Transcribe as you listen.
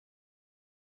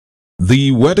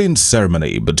The wedding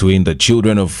ceremony between the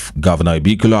children of Governor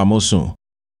Ibikunle Amosun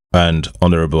and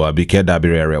Honorable Abike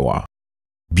Dabiri Erewa,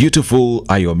 beautiful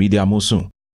Ayomide Amosun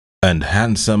and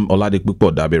handsome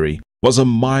Oladipukpo Dabiri was a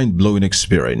mind-blowing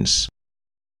experience.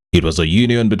 It was a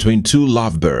union between two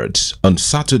lovebirds on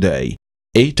Saturday,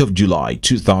 8th of July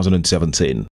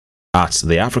 2017 at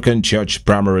the African Church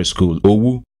Primary School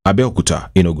Owu, Abeokuta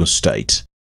in Ogun State,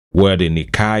 where the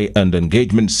Nikai and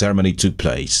engagement ceremony took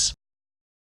place.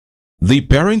 The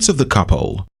parents of the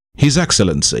couple, His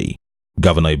Excellency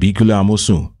Governor Ibikunle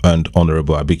Amosun and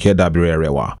Honorable Abike Dabiri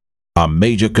Erewa, are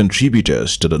major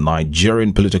contributors to the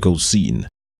Nigerian political scene.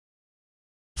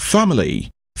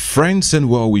 Family, friends and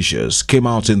well-wishers came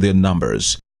out in their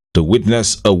numbers to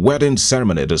witness a wedding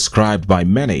ceremony described by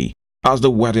many as the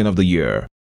wedding of the year.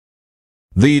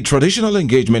 The traditional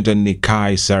engagement and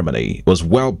Nikai ceremony was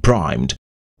well primed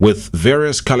with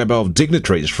various caliber of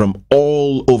dignitaries from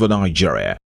all over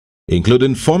Nigeria,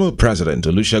 including former President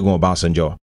Olusegun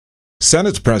Obasanjo,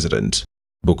 Senate President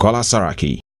Bukola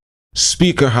Saraki,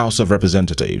 Speaker House of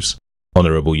Representatives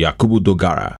Honorable Yakubu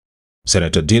Dogara,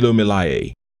 Senator Dilo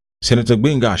Milaye, Senator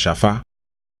Gbenga Ashafa,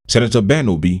 Senator Ben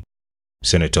Obi,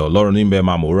 Senator Loronimbe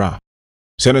Mamora,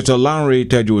 Senator Lanre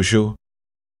Tejuosho,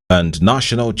 and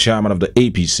National Chairman of the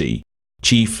APC,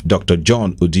 Chief Dr.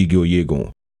 John Odigi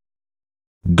Oyegun.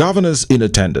 Governors in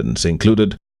attendance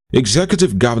included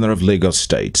Executive Governor of Lagos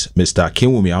State, Mr.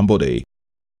 Akinwumi Ambode,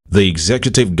 the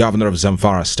Executive Governor of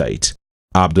Zamfara State,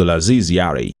 Abdulaziz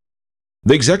Yari,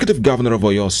 the Executive Governor of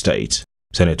Oyo State,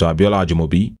 Senator Abiola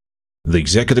Ajimobi, the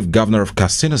Executive Governor of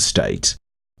Katsina State,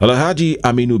 Alhaji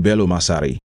Aminu Bello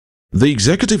Masari, the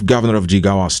Executive Governor of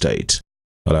Jigawa State,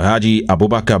 Alhaji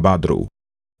Abubakar Badru,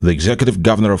 the Executive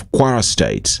Governor of Kwara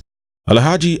State,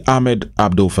 Alhaji Ahmed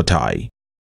Abdul Fatai.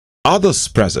 Others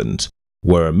present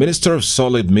were Minister of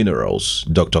Solid Minerals,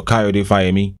 Dr. Kayode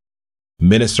Fayemi,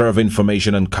 Minister of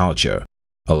Information and Culture,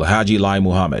 Alhaji Lai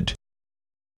Muhammad,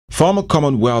 former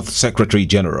Commonwealth Secretary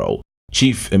General,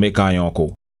 Chief Emeka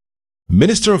Anyoko,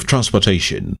 Minister of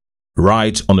Transportation,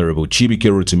 Right Honorable Chibike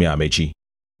Rotimi Amechi,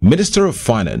 Minister of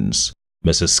Finance,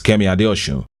 Mrs. Kemi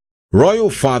Adeosun,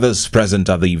 Royal Fathers present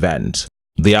at the event,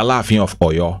 the Alafin of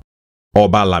Oyo,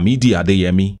 Oba Lamidi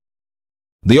Adeyemi,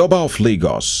 the Oba of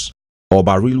Lagos,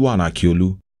 Oba Rilwan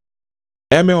Akiolu,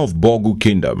 Emir of Bogu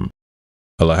Kingdom,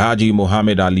 Alhaji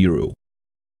Mohammed Aliru.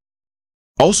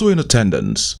 Also in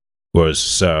attendance was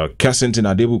Sir Kessington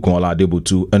Adebukunle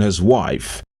Adebutu and his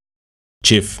wife,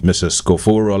 Chief Mrs.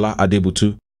 Koforola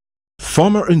Adebutu,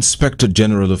 former Inspector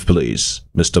General of Police,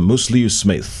 Mr. Musliu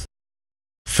Smith,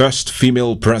 first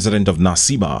female president of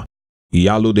NASIMA,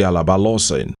 Iyalo de Alaba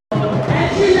Lawson.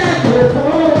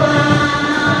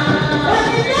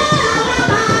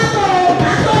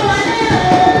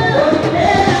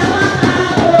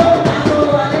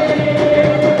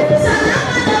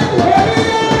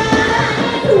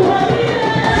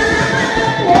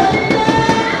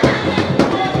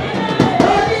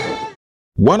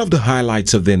 One of the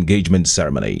highlights of the engagement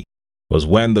ceremony was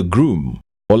when the groom,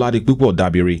 Oladipukpo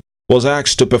Dabiri, was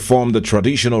asked to perform the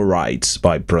traditional rites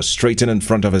by prostrating in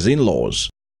front of his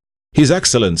in-laws, His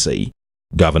Excellency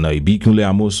Governor Ibikunle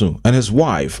Amosun and his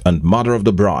wife and mother of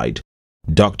the bride,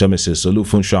 Dr. Mrs.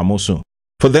 Olufunsho Amosun,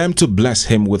 for them to bless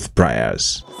him with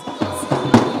prayers.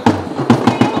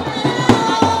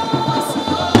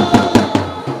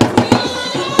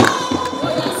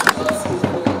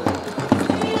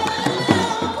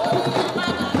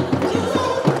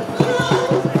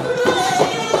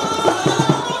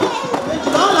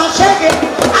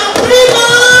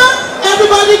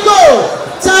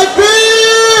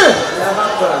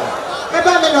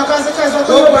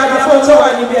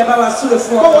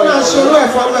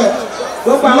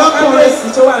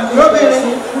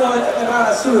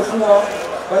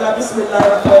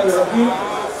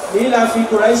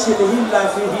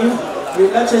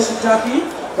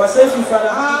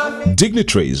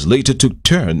 Dignitaries later took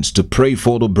turns to pray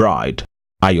for the bride,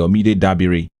 Ayomide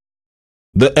Dabiri,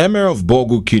 the Emir of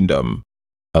Bogu Kingdom,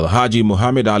 Alhaji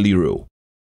Muhammad Aliru,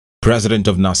 President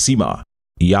of NASIMA,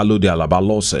 Iyalo de Alaba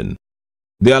Lawson,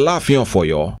 the Alafin of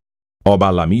Oyo, Oba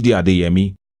Lamidi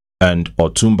Adeyemi, and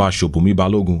Otumba Shobumi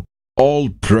Balogun all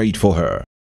prayed for her.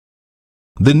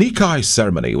 The Nikai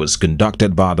ceremony was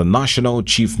conducted by the National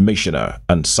Chief Missioner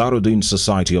and Saruddin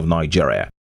Society of Nigeria,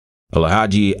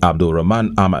 Alhaji Abdul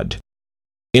Rahman Ahmad.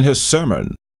 In his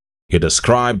sermon, he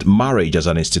described marriage as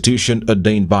an institution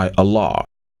ordained by Allah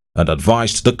and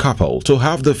advised the couple to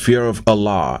have the fear of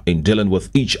Allah in dealing with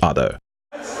each other.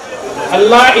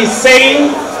 Allah is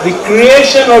saying the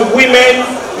creation of women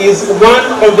is one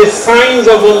of the signs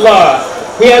of Allah.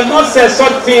 He has not said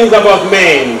such things about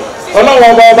men.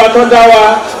 Ọlọ́run ọba tó dá wa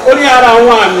ó ní ara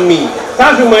àwọn àmì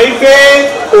táfi mọ̀ wípé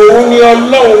òun ni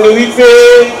Ọlọ́run ni wípé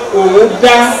òun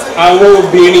dá àwọn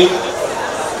obìnrin.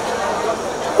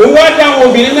 Òun wá dá àwọn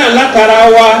obìnrin náà látara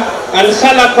wa. And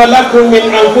khalaqa lakum min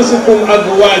anfusikum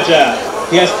azwaja.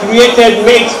 He has created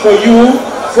mates for you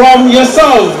from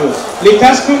yourself.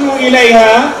 Litaskunu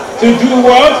ilayha, to do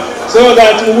what? So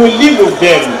that you will live with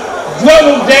them, dwell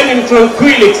with them in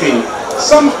tranquility.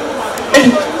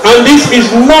 And this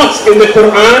is not in the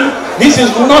Quran, this is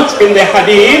not in the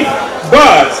Hadith,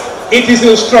 but it is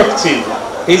instructive.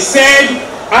 He said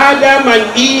Adam and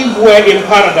Eve were in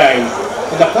paradise.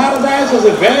 The paradise was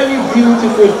a very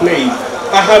beautiful place.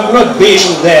 I have not been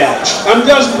there. I'm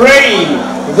just praying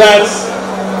that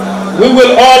we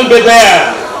will all be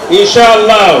there,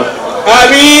 inshallah.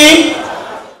 Ameen.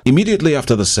 Immediately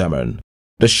after the sermon,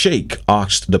 the Sheikh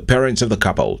asked the parents of the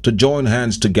couple to join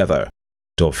hands together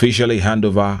to officially hand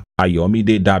over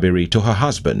Ayomide Dabiri to her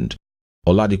husband,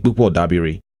 Oladipupo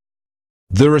Dabiri.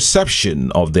 The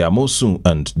reception of the Amosun'S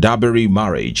and Dabiri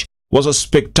marriage was a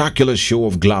spectacular show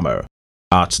of glamour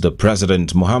at the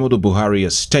President Muhammadu Buhari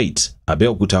estate,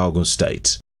 Abeokuta, Ogun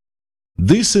State.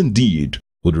 This indeed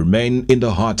would remain in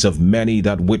the hearts of many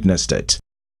that witnessed it,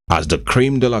 as the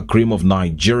creme de la creme of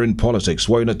Nigerian politics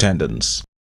were in attendance.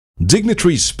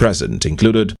 Dignitaries present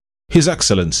included His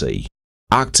Excellency,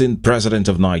 Acting President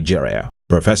of Nigeria,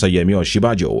 Professor Yemi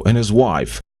Osinbajo, and his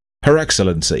wife, Her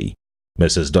Excellency,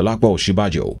 Mrs. Dolapo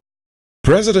Osinbajo.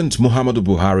 President Muhammadu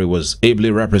Buhari was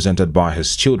ably represented by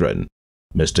his children,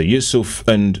 Mr. Yusuf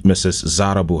and Mrs.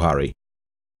 Zara Buhari.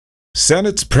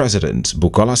 Senate President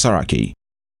Bukola Saraki,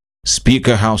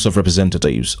 Speaker House of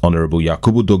Representatives Honorable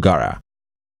Yakubu Dogara,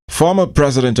 former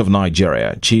President of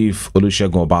Nigeria Chief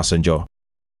Olusegun Obasanjo,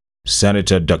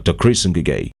 Senator Dr. Chris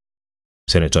Ngige,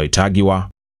 Senator Itagiwa,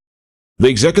 the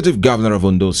Executive Governor of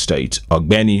Ondo State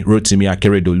Ogbeni Rotimi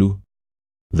Akeredolu,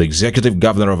 the Executive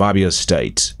Governor of Abia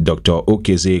State Dr.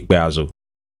 Okeze Ikpeazu.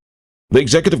 The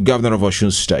Executive Governor of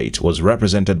Osun State was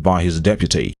represented by his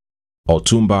deputy,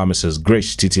 Otumba Mrs.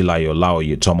 Grace Titilayo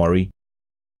Laoye Tomori,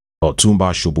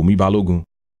 Otumba Shobumi Balogun,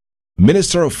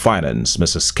 Minister of Finance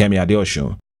Mrs. Kemi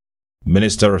Adeosun,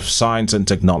 Minister of Science and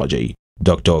Technology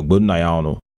Dr. Ogun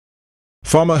Nayano,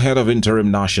 former Head of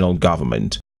Interim National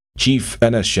Government Chief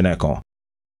N.S. Sheneko,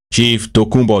 Chief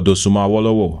Tokunbo Dosuma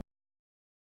Wolowo,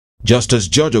 Justice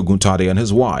George Oguntade and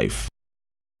his wife,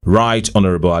 Right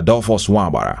Honorable Adolphus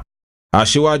Wabara,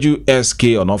 Asiwaju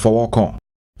S.K. Onofowokon,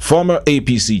 former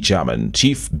APC Chairman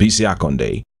Chief Bisi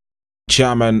Akonde,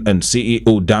 Chairman and CEO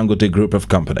Dangote Group of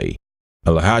Company,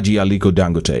 Alhaji Aliko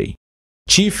Dangote,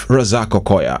 Chief Razak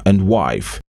Okoya and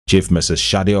wife, Chief Mrs.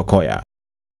 Shade Okoya,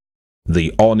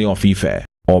 the Oni of Ife,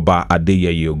 Oba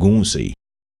Adeyeye Ogunsi,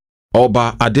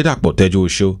 Oba Adedapo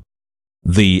Tejo,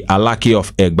 the Alaki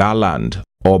of Egbaland,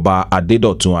 Oba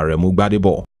Adedotun Aremu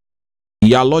Gbadebo,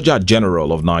 Iyaloja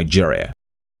General of Nigeria,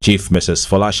 Chief Mrs.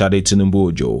 Folashade Tinubu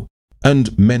Ojo,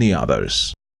 and many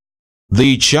others.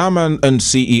 The Chairman and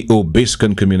CEO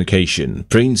Biscon Communication,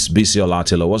 Prince Bisi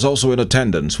Olatilo, was also in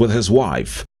attendance with his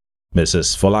wife,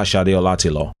 Mrs. Folashade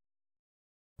Olatilo.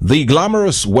 The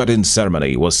glamorous wedding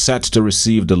ceremony was set to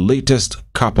receive the latest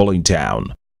couple in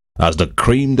town, as the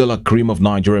creme de la creme of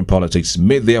Nigerian politics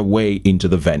made their way into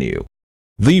the venue.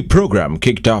 The program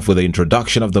kicked off with the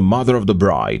introduction of the mother of the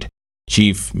bride,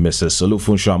 Chief Mrs.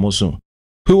 Olufunso Amosun,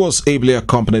 who was ably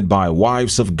accompanied by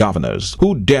wives of governors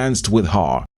who danced with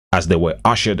her as they were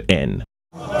ushered in.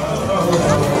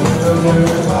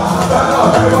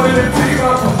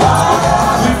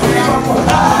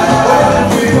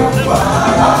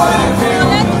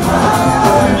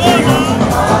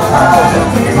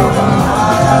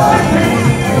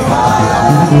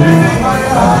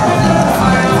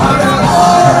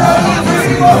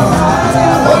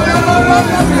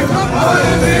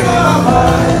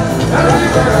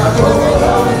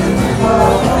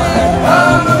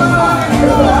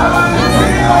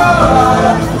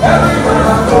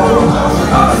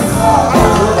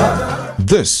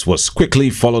 This was quickly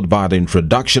followed by the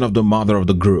introduction of the mother of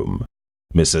the groom,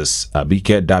 Mrs.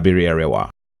 Abike Dabiri Erewa,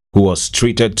 who was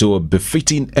treated to a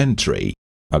befitting entry,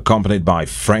 accompanied by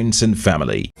friends and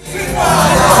family. The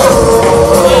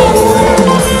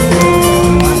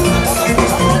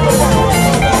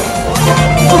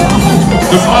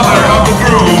mother of the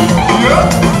groom,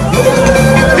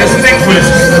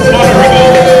 distinguished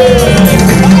Honorable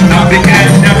Abike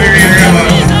Dabiri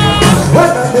Erewa.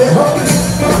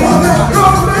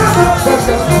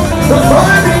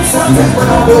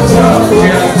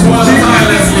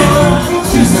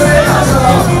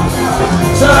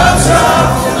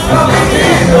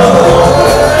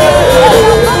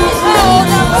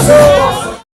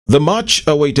 The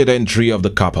much-awaited entry of the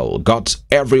couple got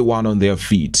everyone on their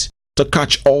feet to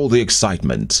catch all the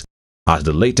excitement, as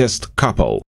the latest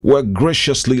couple were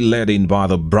graciously led in by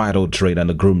the bridal train and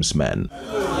the groomsmen. There's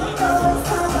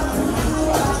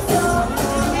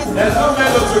no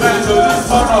melody tonight, so just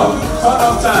turn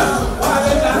up time.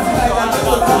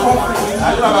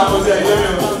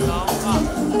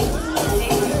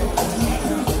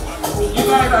 You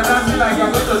guys are dancing like you're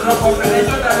going to drop off the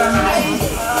radio.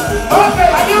 Okay,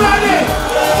 are you ready?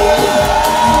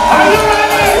 Are you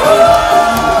ready?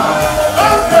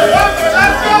 Okay,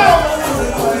 let's go!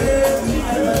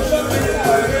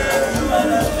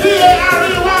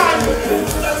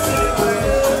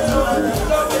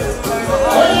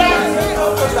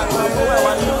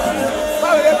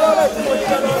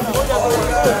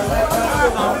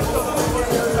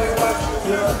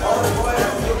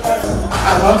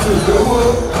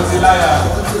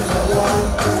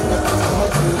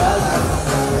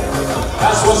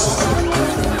 Erewa'S!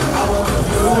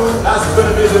 That's going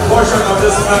to be the portion of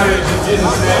this marriage in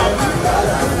Jesus' name.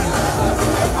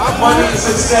 Money,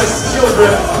 success,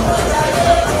 children,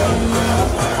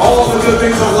 all the good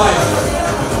things of life.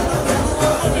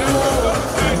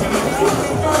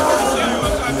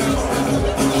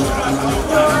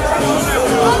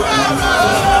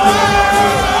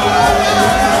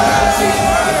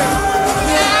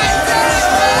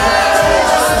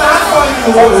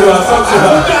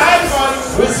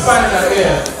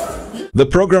 The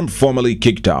program formally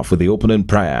kicked off with the opening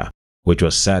prayer, which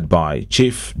was said by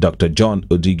Chief Dr. John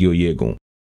Odigioyegun.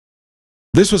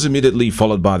 This was immediately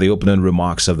followed by the opening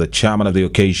remarks of the chairman of the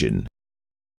occasion,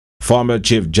 former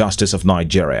Chief Justice of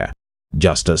Nigeria,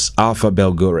 Justice Alpha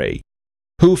Belgore,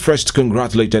 who first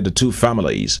congratulated the two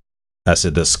families, as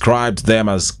he described them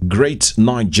as great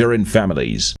Nigerian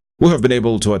families who have been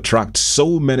able to attract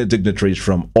so many dignitaries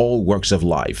from all walks of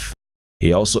life.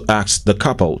 He also asked the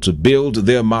couple to build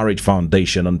their marriage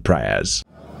foundation on prayers.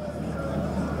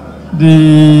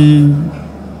 The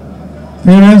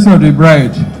parents of the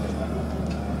bride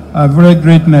are very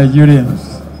great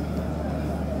Nigerians,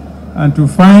 and to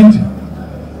find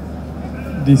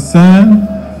the son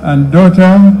and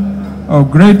daughter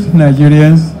of great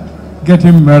Nigerians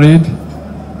getting married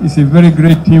is a very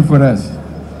great thing for us.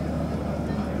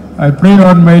 I pray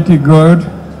Almighty God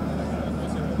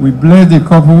will bless the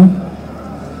couple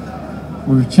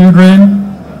with children,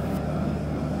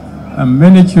 and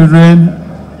many children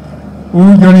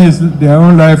who during their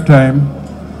own lifetime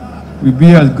will be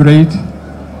as great,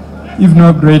 if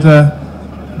not greater,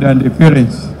 than the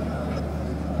parents.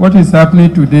 What is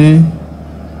happening today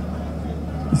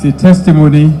is a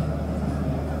testimony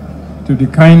to the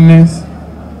kindness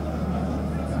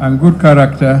and good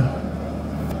character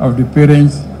of the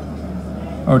parents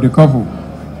of the couple.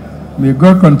 May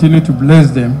God continue to bless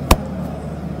them,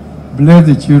 bless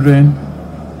the children,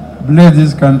 bless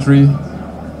this country,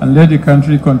 and let the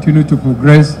country continue to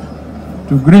progress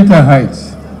to greater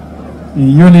heights in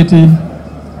unity,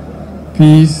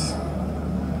 peace,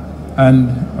 and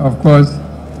of course,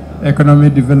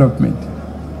 economic development.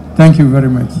 Thank you very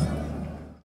much.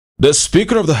 The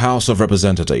Speaker of the House of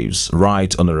Representatives,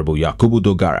 Right Honorable Yakubu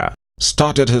Dogara,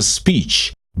 started his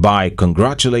speech by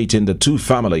congratulating the two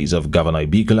families of Governor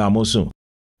Ibikunle Amosun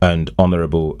and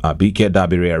Honorable Abike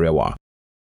Dabiri Erewa'S.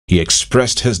 He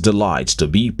expressed his delight to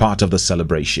be part of the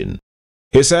celebration.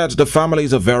 He said the family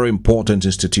is a very important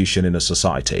institution in a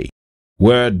society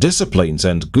where disciplines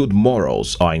and good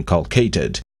morals are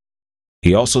inculcated.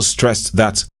 He also stressed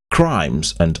that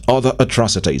crimes and other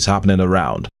atrocities happening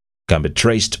around can be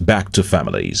traced back to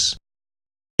families.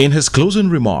 In his closing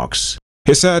remarks,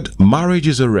 he said marriage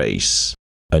is a race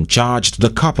and charged the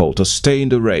couple to stay in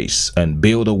the race and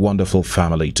build a wonderful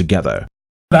family together.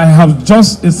 I have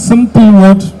just a simple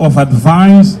word of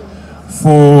advice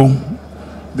for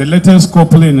the latest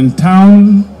couple in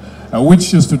town,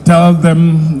 which is to tell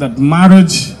them that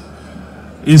marriage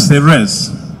is a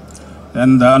race.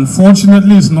 And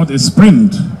unfortunately, it's not a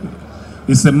sprint,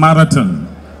 it's a marathon.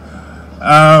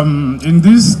 In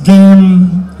this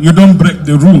game, you don't break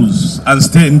the rules and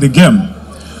stay in the game.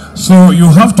 So you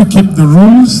have to keep the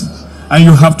rules and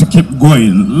you have to keep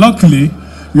going. Luckily,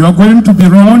 you are going to be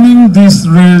running this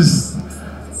race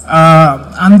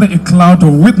under a cloud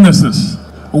of witnesses,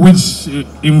 which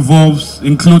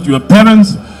include your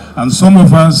parents and some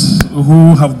of us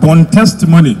who have borne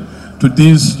testimony to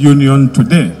this union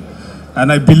today.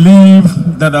 And I believe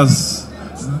that as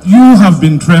you have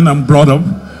been trained and brought up,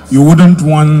 you wouldn't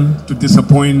want to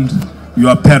disappoint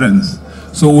your parents.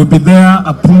 So we'll be there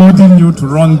applauding you to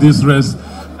run this race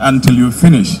until you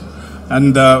finish.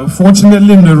 And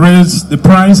fortunately in the race, the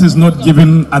prize is not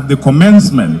given at the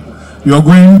commencement. you're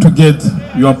going to get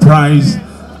your prize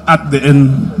at the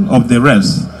end of the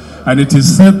race. And it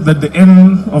is said that the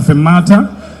end of a matter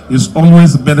is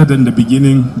always better than the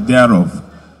beginning thereof.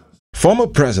 Former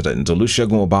President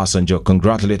Olusegun Obasanjo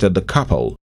congratulated the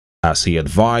couple as he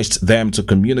advised them to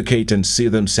communicate and see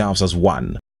themselves as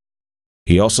one.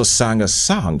 He also sang a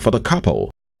song for the couple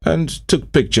and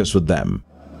took pictures with them.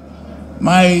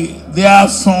 My dear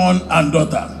son and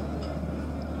daughter,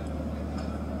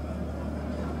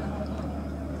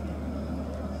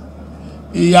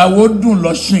 ìyàwó dùn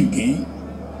lọ ṣìngín,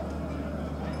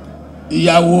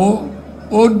 ìyàwó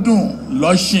ó dùn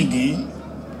lọ ṣìngín.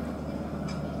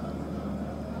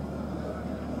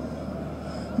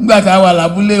 Nígbà tá a wà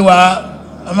lábúlé wa,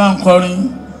 a máa ń kọrin,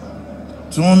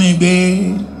 tún mi gbé,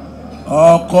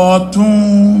 ọkọ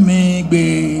tún mi gbé,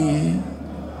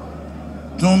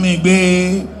 tún mi gbé,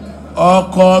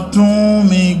 ọkọ tún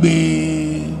mi gbé,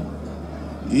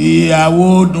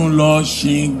 ìyàwó dùn lọ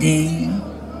ṣìngín.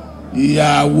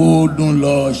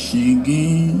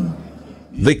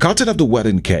 The cutting of the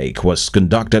wedding cake was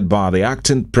conducted by the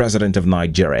acting president of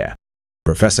Nigeria,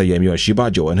 Professor Yemi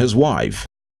Osinbajo, and his wife,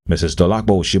 Mrs.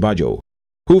 Dolapo Osinbajo,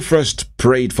 who first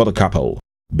prayed for the couple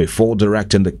before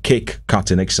directing the cake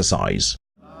cutting exercise.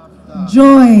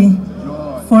 Joy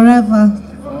forever.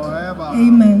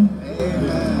 Amen.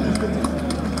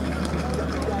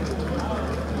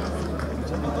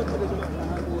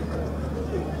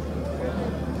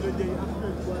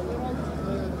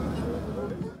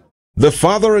 The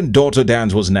father and daughter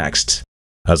dance was next,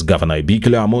 as Governor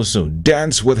Ibikunle Amosun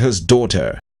danced with his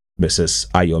daughter, Mrs.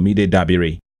 Ayomide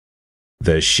Dabiri.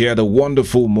 They shared a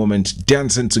wonderful moment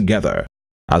dancing together,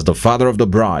 as the father of the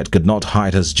bride could not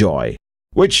hide his joy,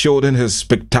 which showed in his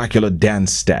spectacular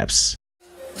dance steps.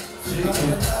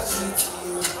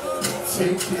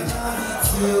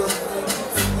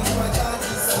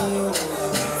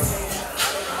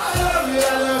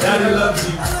 Daddy loves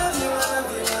you.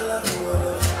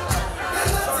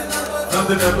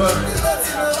 Nothing above.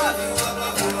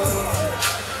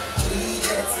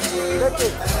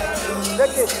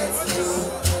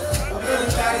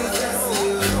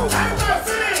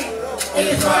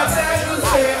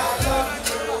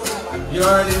 You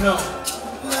already know.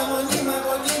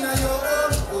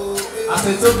 As a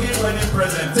token wedding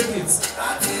present, take it.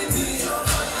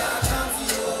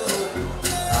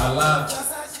 I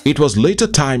love. It was later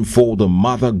time for the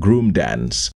mother-groom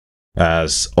dance,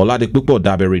 as Oladipupo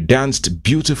Dabiri danced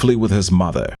beautifully with his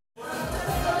mother.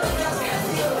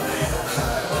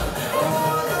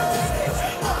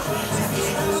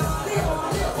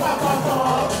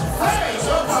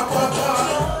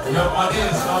 Your money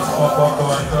is not for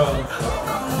at all.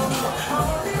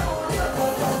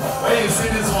 When you see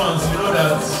these ones, you know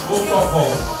that who pop.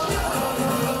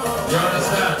 You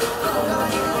understand?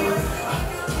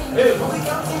 Hey.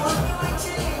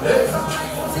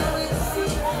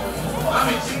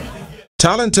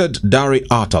 Talented Dari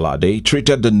Atalade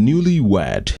treated the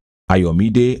newlywed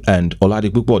Ayomide and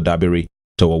Oladipupo Dabiri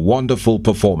to a wonderful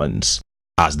performance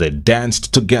as they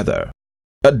danced together.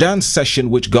 A dance session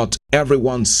which got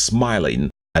everyone smiling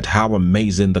at how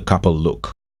amazing the couple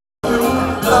look.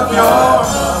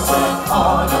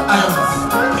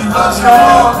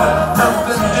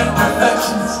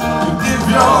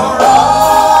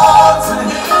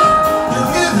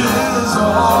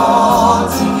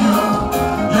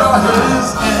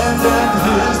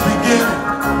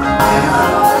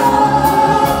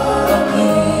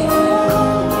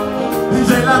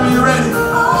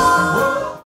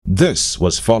 This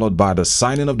was followed by the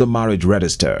signing of the marriage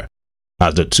register,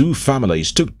 as the two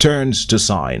families took turns to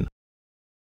sign.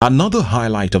 Another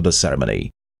highlight of the ceremony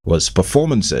was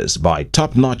performances by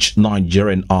top-notch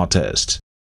Nigerian artists.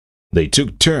 They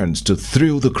took turns to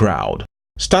thrill the crowd,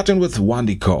 starting with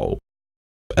Wandi Cole,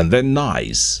 and then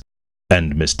Nice,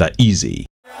 and Mr. Easy.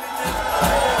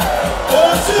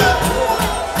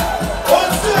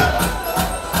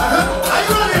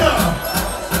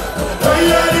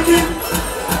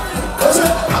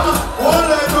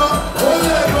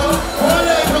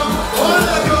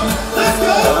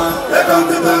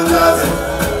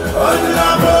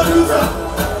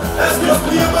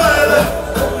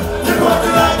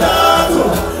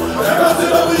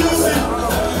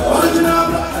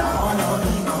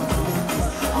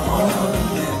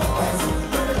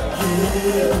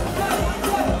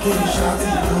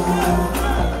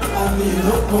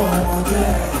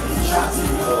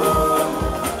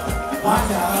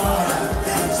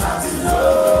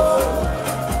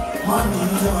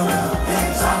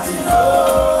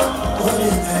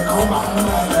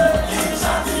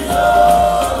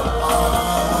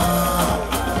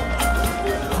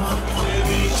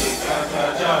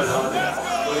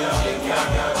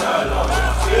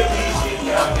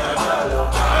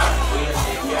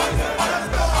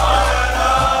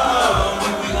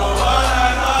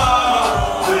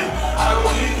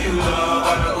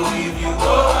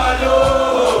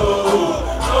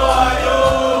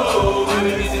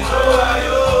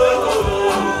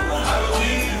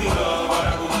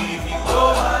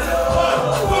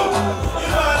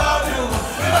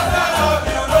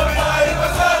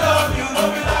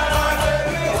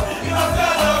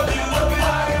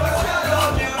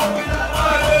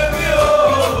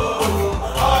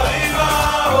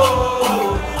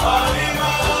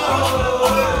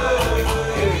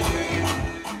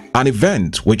 An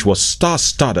event which was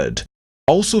star-studded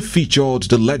also featured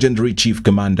the legendary Chief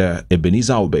Commander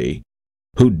Ebenezer Obey,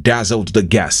 who dazzled the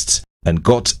guests and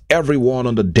got everyone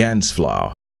on the dance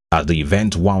floor as the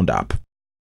event wound up.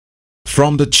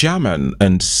 From the chairman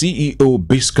and CEO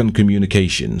Biscon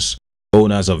Communications,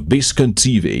 owners of Biscon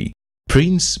TV,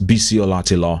 Prince Bisi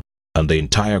Olatilo, and the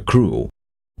entire crew,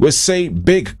 we say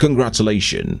big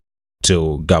congratulations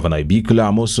to Governor Ibikunle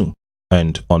Amosun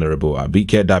and Honorable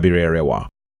Abike Dabiri Erewa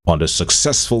on the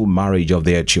successful marriage of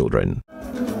their children.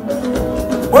 One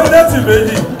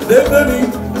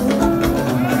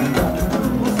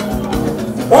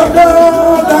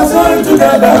God has joined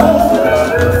together,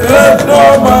 let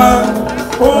no man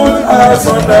put us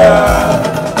under.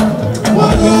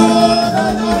 One God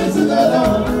has joined together,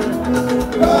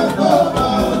 let no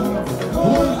man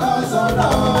put us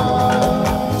under.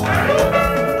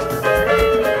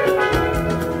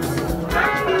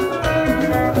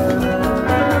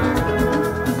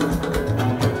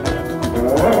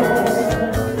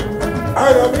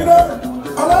 I am